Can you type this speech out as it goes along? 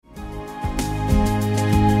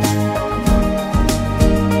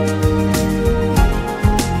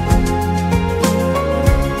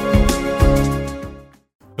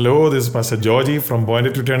This pastor Georgy from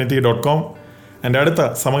pointtoteternity.com. എൻ്റെ അടുത്ത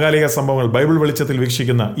സമകാലിക സംഭവങ്ങൾ ബൈബിൾ വെളിച്ചത്തിൽ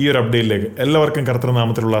വീക്ഷിക്കുന്ന ഈ ഒരു അപ്ഡേറ്റിലേക്ക് എല്ലാവർക്കും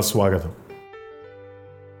കർത്തൃനാമത്തിലുള്ള സ്വാഗതം.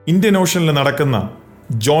 ഇന്ത്യൻ ഓഷനിൽ നടക്കുന്ന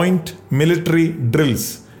joint military drills,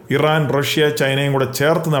 Iran, Russia, ചൈനയും കൂടെ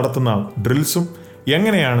ചേർത്ത് നടത്തുന്ന ഡ്രിൽസും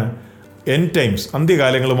എങ്ങനെയാണ് എൻഡ് ടൈംസ്,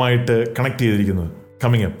 അന്ത്യകാലങ്ങളുമായിട്ട് കണക്ട് ചെയ്തിരിക്കുന്നത്,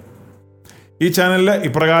 കമ്മിങ് അപ്പ്. ഈ ചാനലിൽ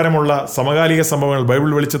ഇപ്രകാരമുള്ള സമകാലിക സംഭവങ്ങൾ, ബൈബിൾ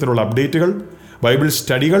വെളിച്ചത്തിലുള്ള അപ്ഡേറ്റുകൾ, ബൈബിൾ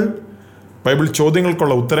സ്റ്റഡികൾ, ബൈബിൾ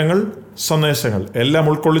ചോദ്യങ്ങൾക്കുള്ള ഉത്തരങ്ങൾ, സന്ദേശങ്ങൾ എല്ലാം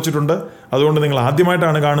ഉൾക്കൊള്ളിച്ചിട്ടുണ്ട്. അതുകൊണ്ട് നിങ്ങൾ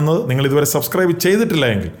ആദ്യമായിട്ടാണ് കാണുന്നത്, നിങ്ങൾ ഇതുവരെ സബ്സ്ക്രൈബ് ചെയ്തിട്ടില്ല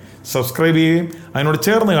എങ്കിൽ സബ്സ്ക്രൈബ് ചെയ്യുകയും അതിനോട്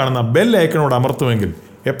ചേർന്ന് കാണുന്ന ബെൽ ഐക്കണോട് അമർത്തുമെങ്കിൽ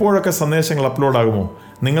എപ്പോഴൊക്കെ സന്ദേശങ്ങൾ അപ്ലോഡ് ആകുമോ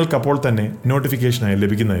നിങ്ങൾക്ക് അപ്പോൾ തന്നെ നോട്ടിഫിക്കേഷനായി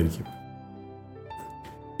ലഭിക്കുന്നതായിരിക്കും.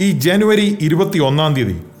 ഈ ജനുവരി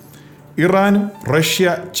 21 ഇറാനും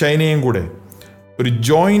റഷ്യ, ചൈനയും കൂടെ ഒരു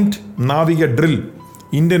ജോയിൻറ്റ് നാവിക ഡ്രിൽ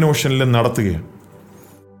ഇന്ത്യൻ ഓഷനിൽ നടത്തുകയാണ്.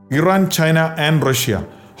 Iran, China and Russia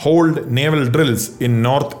hold naval drills in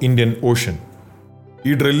north Indian Ocean.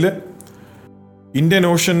 ഈ ഡ്രില്ല് ഇന്ത്യൻ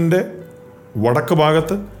ഓഷൻ്റെ വടക്ക്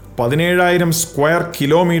ഭാഗത്ത് 17,000 സ്ക്വയർ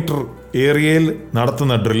കിലോമീറ്റർ ഏരിയയിൽ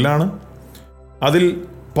നടത്തുന്ന ഡ്രില്ലാണ്. അതിൽ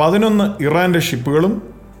 11 ഇറാൻ്റെ ഷിപ്പുകളും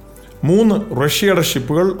 3 റഷ്യയുടെ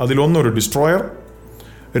ഷിപ്പുകൾ, അതിലൊന്നൊരു ഡിസ്ട്രോയർ,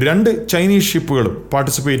 2 ചൈനീസ് ഷിപ്പുകളും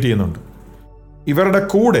പാർട്ടിസിപ്പേറ്റ് ചെയ്യുന്നുണ്ട്. ഇവരുടെ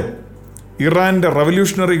കൂടെ ഇറാൻ്റെ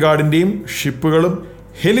റവല്യൂഷണറി ഗാർഡിൻ്റെയും ഷിപ്പുകളും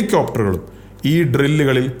ഹെലികോപ്റ്ററുകളും ഈ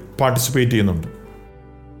ഡ്രില്ലുകളിൽ പാർട്ടിസിപ്പേറ്റ് ചെയ്യുന്നുണ്ട്.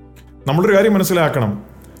 നമ്മളൊരു കാര്യം മനസ്സിലാക്കണം,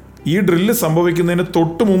 ഈ ഡ്രില്ല് സംഭവിക്കുന്നതിന്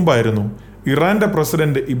തൊട്ട് മുമ്പായിരുന്നു ഇറാൻ്റെ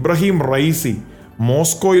പ്രസിഡന്റ് ഇബ്രാഹിം റൈസി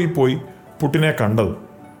മോസ്കോയിൽ പോയി പുടിനെ കണ്ടത്.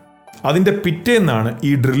 അതിൻ്റെ പിറ്റേന്നാണ്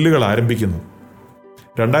ഈ ഡ്രില്ലുകൾ ആരംഭിക്കുന്നത്.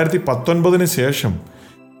 2019 ശേഷം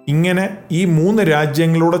ഇങ്ങനെ ഈ 3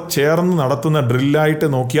 രാജ്യങ്ങളോട് ചേർന്ന് നടത്തുന്ന ഡ്രില്ലായിട്ട്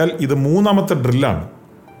നോക്കിയാൽ ഇത് 3ാമത്തെ ഡ്രില്ലാണ്.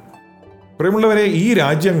 പ്രിയമുള്ളവരെ, ഈ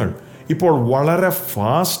രാജ്യങ്ങൾ ഇപ്പോൾ വളരെ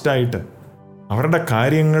ഫാസ്റ്റായിട്ട് അവരുടെ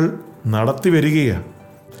കാര്യങ്ങൾ നടത്തി വരികയാണ്.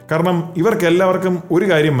 കാരണം ഇവർക്കെല്ലാവർക്കും ഒരു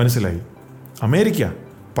കാര്യം മനസ്സിലായി, അമേരിക്ക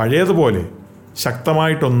പഴയതുപോലെ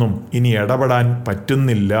ശക്തമായിട്ടൊന്നും ഇനി ഇടപെടാൻ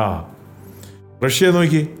പറ്റുന്നില്ല. റഷ്യ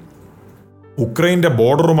നോക്കി, ഉക്രൈൻ്റെ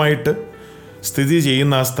ബോർഡറുമായിട്ട് സ്ഥിതി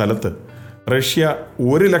ചെയ്യുന്ന ആ സ്ഥലത്ത് റഷ്യ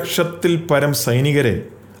 100,000-ൽ പരം സൈനികരെ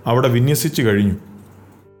അവിടെ വിന്യസിച്ചു കഴിഞ്ഞു.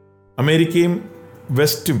 അമേരിക്കയും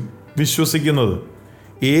വെസ്റ്റും വിശ്വസിക്കുന്നത്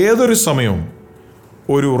ഏതൊരു സമയവും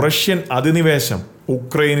ഒരു റഷ്യൻ അധിനിവേശം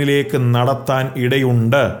ഉക്രൈനിലേക്ക് നടത്താൻ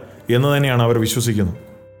ഇടയുണ്ട് എന്ന് തന്നെയാണ് അവർ വിശ്വസിക്കുന്നത്.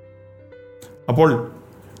 അപ്പോൾ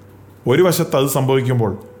ഒരു വശത്ത് അത്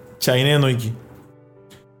സംഭവിക്കുമ്പോൾ ചൈനയെ നോക്കി,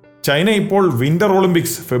 ചൈന ഇപ്പോൾ വിൻ്റർ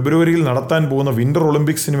ഒളിമ്പിക്സ്, ഫെബ്രുവരിയിൽ നടത്താൻ പോകുന്ന വിൻ്റർ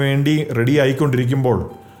ഒളിമ്പിക്സിന് വേണ്ടി റെഡി ആയിക്കൊണ്ടിരിക്കുമ്പോൾ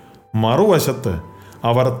മറുവശത്ത്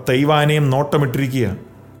അവർ തൈവാനെയും നോട്ടമിട്ടിരിക്കുക.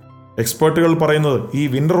 എക്സ്പേർട്ടുകൾ പറയുന്നത് ഈ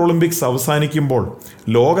വിൻ്റർ ഒളിമ്പിക്സ് അവസാനിക്കുമ്പോൾ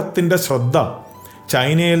ലോകത്തിൻ്റെ ശ്രദ്ധ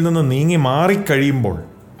ചൈനയിൽ നിന്ന് നീങ്ങി മാറിക്കഴിയുമ്പോൾ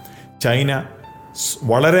ചൈന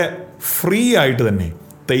വളരെ ഫ്രീ ആയിട്ട് തന്നെ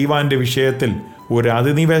തൈവാൻ്റെ വിഷയത്തിൽ ഒരു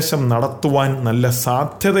അധിനിവേശം നടത്തുവാൻ നല്ല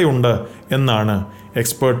സാധ്യതയുണ്ട് എന്നാണ്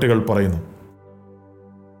എക്സ്പേർട്ടുകൾ പറയുന്നത്.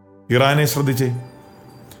 ഇറാനെ ശ്രദ്ധിച്ചേ,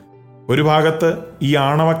 ഒരു ഭാഗത്ത് ഈ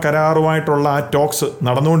ആണവ കരാറുമായിട്ടുള്ള ആ ടോക്സ്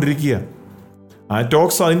നടന്നുകൊണ്ടിരിക്കുക. ആ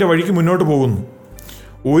ടോക്സ് അതിൻ്റെ വഴിക്ക് മുന്നോട്ട് പോകുന്നു.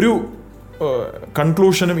 ഒരു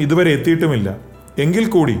കൺക്ലൂഷനും ഇതുവരെ എത്തിയിട്ടുമില്ല. എങ്കിൽ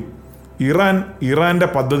കൂടി ഇറാൻ്റെ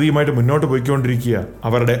പദ്ധതിയുമായിട്ട് മുന്നോട്ട് പോയിക്കൊണ്ടിരിക്കുക.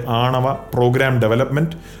 അവരുടെ ആണവ പ്രോഗ്രാം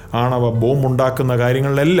ഡെവലപ്മെൻറ്റ്, ആണവ ബോംബ് ഉണ്ടാക്കുന്ന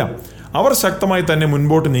കാര്യങ്ങളിലെല്ലാം അവർ ശക്തമായി തന്നെ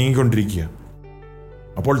മുൻപോട്ട് നീങ്ങിക്കൊണ്ടിരിക്കുക.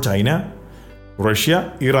 അപ്പോൾ ചൈന, റഷ്യ,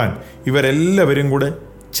 ഇറാൻ ഇവരെല്ലാവരും കൂടെ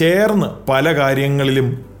ചേർന്ന് പല കാര്യങ്ങളിലും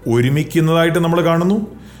ഒരുമിക്കുന്നതായിട്ട് നമ്മൾ കാണുന്നു.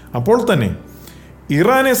 അപ്പോൾ തന്നെ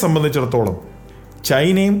ഇറാനെ സംബന്ധിച്ചിടത്തോളം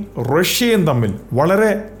ചൈനയും റഷ്യയും തമ്മിൽ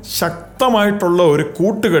വളരെ ശക്തമായിട്ടുള്ള ഒരു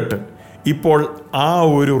കൂട്ടുകെട്ട് ഇപ്പോൾ ആ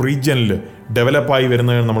ഒരു റീജിയനിൽ ഡെവലപ്പായി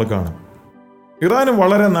വരുന്നത് നമ്മൾ കാണും. ഇറാന്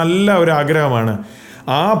വളരെ നല്ല ഒരു ആഗ്രഹമാണ്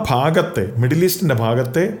ആ ഭാഗത്തെ, മിഡിൽ ഈസ്റ്റിൻ്റെ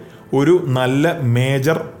ഭാഗത്തെ ഒരു നല്ല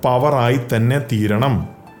മേജർ പവറായി തന്നെ തീരണം.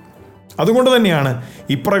 അതുകൊണ്ട് തന്നെയാണ്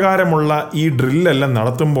ഇപ്രകാരമുള്ള ഈ ഡ്രില്ലെല്ലാം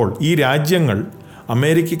നടത്തുമ്പോൾ ഈ രാജ്യങ്ങൾ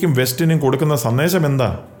അമേരിക്കയ്ക്കും വെസ്റ്റിനും കൊടുക്കുന്ന സന്ദേശം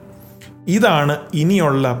എന്താ? ഇതാണ്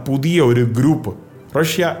ഇനിയുള്ള പുതിയ ഒരു ഗ്രൂപ്പ്,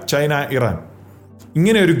 റഷ്യ, ചൈന, ഇറാൻ.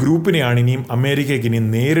 ഇങ്ങനെ ഒരു ഗ്രൂപ്പിനെയാണ് ഇനിയും അമേരിക്കയ്ക്ക് ഇനി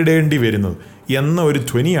നേരിടേണ്ടി വരുന്നത് എന്ന ഒരു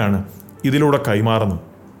ധ്വനിയാണ് ഇതിലൂടെ കൈമാറുന്നത്.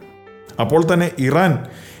 അപ്പോൾ തന്നെ ഇറാൻ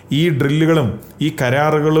ഈ ഡ്രില്ലുകളും ഈ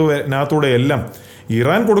കരാറുകളിനകത്തൂടെ എല്ലാം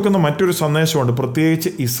ഇറാൻ കൊടുക്കുന്ന മറ്റൊരു സന്ദേശമുണ്ട്, പ്രത്യേകിച്ച്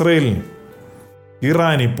ഇസ്രയേലിന്.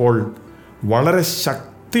 ഇറാൻ ഇപ്പോൾ വളരെ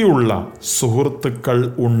ശക്തിയുള്ള സുഹൃത്തുക്കൾ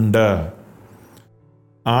ഉണ്ട്.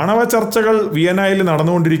 ആണവ ചർച്ചകൾ വിയന്നയിൽ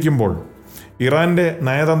നടന്നുകൊണ്ടിരിക്കുമ്പോൾ ഇറാൻ്റെ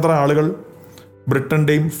നയതന്ത്ര ആളുകൾ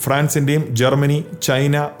ബ്രിട്ടൻ്റെയും ഫ്രാൻസിൻ്റെയും ജർമ്മനി,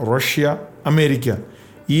 ചൈന, റഷ്യ, അമേരിക്ക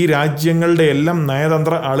ഈ രാജ്യങ്ങളുടെ എല്ലാം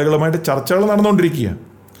നയതന്ത്ര ആളുകളുമായിട്ട് ചർച്ചകൾ നടന്നുകൊണ്ടിരിക്കുക.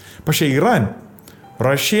 പക്ഷേ ഇറാൻ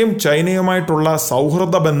റഷ്യയും ചൈനയുമായിട്ടുള്ള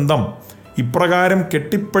സൗഹൃദ ബന്ധം ഇപ്രകാരം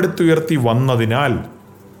കെട്ടിപ്പടുത്തുയർത്തി വന്നതിനാൽ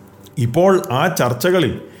ഇപ്പോൾ ആ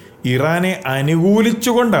ചർച്ചകളിൽ ഇറാനെ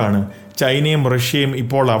അനുകൂലിച്ചുകൊണ്ടാണ് ചൈനയും റഷ്യയും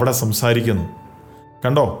ഇപ്പോൾ അവിടെ സംസാരിക്കുന്നത്.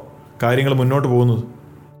 കണ്ടോ കാര്യങ്ങൾ മുന്നോട്ട് പോകുന്നത്.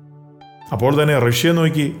 അപ്പോൾ തന്നെ റഷ്യ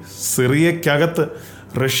നോക്കി, സിറിയക്കകത്ത്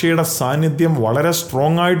റഷ്യയുടെ സാന്നിധ്യം വളരെ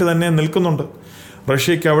സ്ട്രോങ് ആയിട്ട് തന്നെ നിൽക്കുന്നുണ്ട്.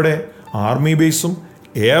 റഷ്യയ്ക്ക് അവിടെ ആർമി ബേസും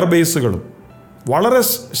എയർ ബേസുകളും വളരെ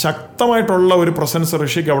ശക്തമായിട്ടുള്ള ഒരു പ്രസൻസ്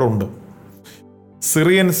റഷ്യയ്ക്ക് അവിടെ ഉണ്ട്.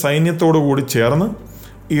 സിറിയൻ സൈന്യത്തോടു കൂടി ചേർന്ന്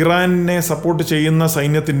ഇറാനെ സപ്പോർട്ട് ചെയ്യുന്ന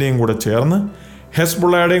സൈന്യത്തിൻ്റെയും കൂടെ ചേർന്ന്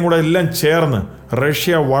ഹെസ്ബുള്ളയുടെയും കൂടെ എല്ലാം ചേർന്ന്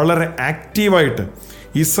റഷ്യ വളരെ ആക്റ്റീവായിട്ട്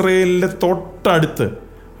ഇസ്രയേലിൻ്റെ തൊട്ടടുത്ത്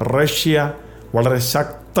റഷ്യ വളരെ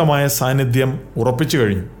ശക്തമായ സാന്നിധ്യം ഉറപ്പിച്ചു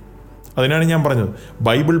കഴിഞ്ഞു. അതിനാണ് ഞാൻ പറഞ്ഞത്,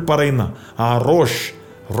 ബൈബിൾ പറയുന്ന ആ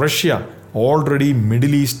റഷ്യ ഓൾറെഡി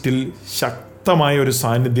മിഡിൽ ഈസ്റ്റിൽ ശക്തമായ ഒരു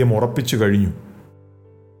സാന്നിധ്യം ഉറപ്പിച്ചു കഴിഞ്ഞു.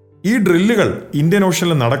 ഈ ഡ്രില്ലുകൾ ഇന്ത്യൻ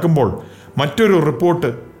ഓഷനിൽ നടക്കുമ്പോൾ മറ്റൊരു റിപ്പോർട്ട്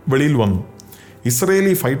വെളിയിൽ വന്നു.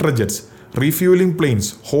 Israeli fighter jets refuelling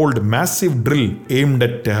planes hold massive drill aimed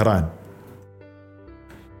at Tehran.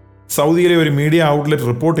 സൗദിയിലെ ഒരു മീഡിയ ഔട്ട്ലെറ്റ്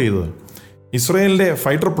റിപ്പോർട്ട് ചെയ്തത്, ഇസ്രയേലിൻ്റെ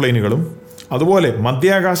ഫൈറ്റർ പ്ലെയിനുകളും അതുപോലെ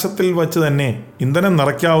മധ്യാകാശത്തിൽ വച്ച് തന്നെ ഇന്ധനം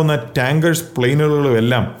നിറയ്ക്കാവുന്ന ടാങ്കേഴ്സ് പ്ലെയിനുകളും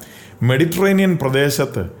എല്ലാം മെഡിറ്ററേനിയൻ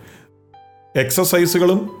പ്രദേശത്ത്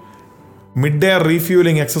എക്സസൈസുകളും മിഡ് എയർ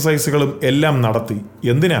റീഫ്യൂലിംഗ് എക്സസൈസുകളും എല്ലാം നടത്തി.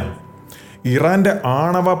 എന്തിനാണ്? ഇറാൻ്റെ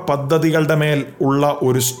ആണവ പദ്ധതികളുടെ മേൽ ഉള്ള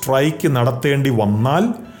ഒരു സ്ട്രൈക്ക് നടത്തേണ്ടി വന്നാൽ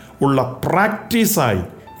ഉള്ള പ്രാക്ടീസായി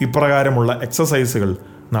ഇപ്രകാരമുള്ള എക്സസൈസുകൾ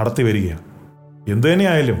നടത്തി വരികയാണ്. എന്തു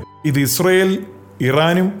തന്നെയായാലും ഇത് ഇസ്രയേൽ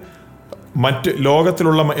ഇറാനും മറ്റ്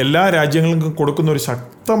ലോകത്തിലുള്ള എല്ലാ രാജ്യങ്ങൾക്കും കൊടുക്കുന്ന ഒരു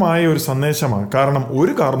ശക്തമായ ഒരു സന്ദേശമാണ്. കാരണം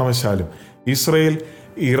ഒരു കാരണവശാലും ഇസ്രയേൽ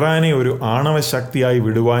ഇറാനെ ഒരു ആണവ ശക്തിയായി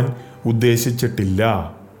വിടുവാൻ ഉദ്ദേശിച്ചിട്ടില്ല.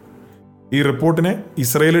 ഈ റിപ്പോർട്ടിനെ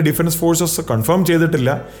ഇസ്രയേൽ ഡിഫൻസ് ഫോഴ്സസ് കൺഫേം ചെയ്തിട്ടില്ല.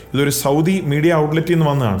 ഇതൊരു സൗദി മീഡിയ ഔട്ട്ലെറ്റിൽ നിന്ന്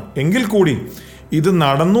വന്നതാണ്. എങ്കിൽ കൂടി ഇത്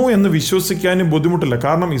നടന്നു എന്ന് വിശ്വസിക്കാനും ബുദ്ധിമുട്ടില്ല.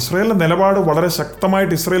 കാരണം ഇസ്രയേലിൻ്റെ നിലപാട് വളരെ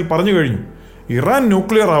ശക്തമായിട്ട് ഇസ്രയേൽ പറഞ്ഞു കഴിഞ്ഞു. ഇറാൻ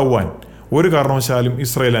ന്യൂക്ലിയർ ആവുവാൻ ഒരു കാരണവശാലും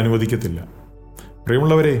ഇസ്രയേൽ അനുവദിക്കത്തില്ല.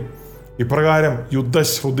 പ്രിയമുള്ളവരെ, ഇപ്രകാരം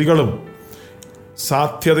യുദ്ധശ്രുതികളും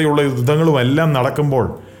സാധ്യതയുള്ള യുദ്ധങ്ങളും എല്ലാം നടക്കുമ്പോൾ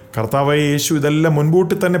കർത്താവായ യേശു ഇതെല്ലാം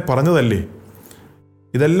മുൻകൂട്ടി തന്നെ പറഞ്ഞതല്ലേ?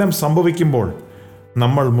 ഇതെല്ലാം സംഭവിക്കുമ്പോൾ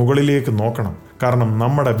നമ്മൾ മുകളിലേക്ക് നോക്കണം. കാരണം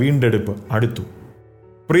നമ്മുടെ വീണ്ടെടുപ്പ് അടുത്തു.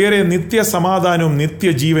 പ്രിയരെ, നിത്യസമാധാനവും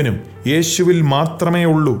നിത്യജീവനും യേശുവിൽ മാത്രമേ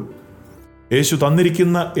ഉള്ളൂ. യേശു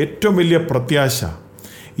തന്നിരിക്കുന്ന ഏറ്റവും വലിയ പ്രത്യാശ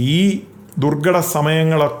ഈ ദുർഘട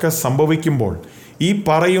സമയങ്ങളൊക്കെ സംഭവിക്കുമ്പോൾ ഈ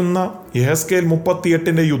പറയുന്ന യെഹെസ്കേൽ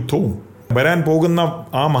 38 യുദ്ധവും വരാൻ പോകുന്ന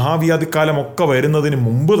ആ മഹാവ്യാധിക്കാലമൊക്കെ വരുന്നതിന്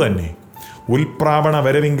മുമ്പ് തന്നെ ഉൽപ്രാപണ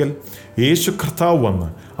വരവിങ്കൽ യേശു കർത്താവ് വന്ന്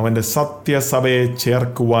അവൻ്റെ സത്യസഭയെ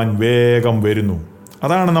ചേർക്കുവാൻ വേഗം വരുന്നു.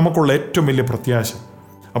 അതാണ് നമുക്കുള്ള ഏറ്റവും വലിയ പ്രത്യാശ.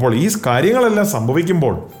 അപ്പോൾ ഈ കാര്യങ്ങളെല്ലാം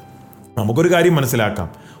സംഭവിക്കുമ്പോൾ നമുക്കൊരു കാര്യം മനസ്സിലാക്കാം,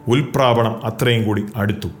 ഉൽപ്രാപണം അത്രയും കൂടി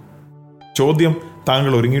അടുത്തു. ചോദ്യം,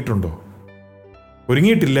 താങ്കൾ ഒരുങ്ങിയിട്ടുണ്ടോ?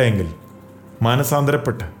 ഒരുങ്ങിയിട്ടില്ല എങ്കിൽ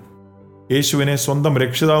മാനസാന്തരപ്പെട്ട് യേശുവിനെ സ്വന്തം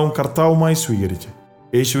രക്ഷിതാവും കർത്താവുമായി സ്വീകരിച്ച്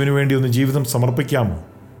യേശുവിന് വേണ്ടി ഒന്ന് ജീവിതം സമർപ്പിക്കാമോ?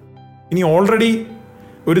 ഇനി ഓൾറെഡി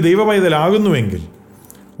ഒരു ദൈവപൈതലാകുന്നുവെങ്കിൽ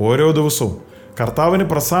ഓരോ ദിവസവും കർത്താവിന്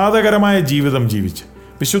പ്രസാദകരമായ ജീവിതം ജീവിച്ച്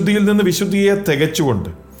വിശുദ്ധിയിൽ നിന്ന് വിശുദ്ധിയെ തികച്ചുകൊണ്ട്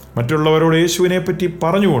മറ്റുള്ളവരോട് യേശുവിനെ പറ്റി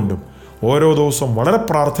പറഞ്ഞുകൊണ്ടും ഓരോ ദിവസവും വളരെ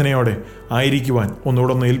പ്രാർത്ഥനയോടെ ആയിരിക്കുവാൻ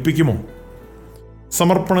ഒന്നുകൂടെ ഏൽപ്പിക്കുമോ?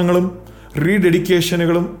 സമർപ്പണങ്ങളും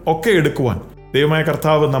റീഡെഡിക്കേഷനുകളും ഒക്കെ എടുക്കുവാൻ ദൈവമായ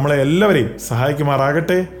കർത്താവ് നമ്മളെ എല്ലാവരെയും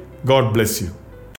സഹായിക്കുമാറാകട്ടെ. God bless you.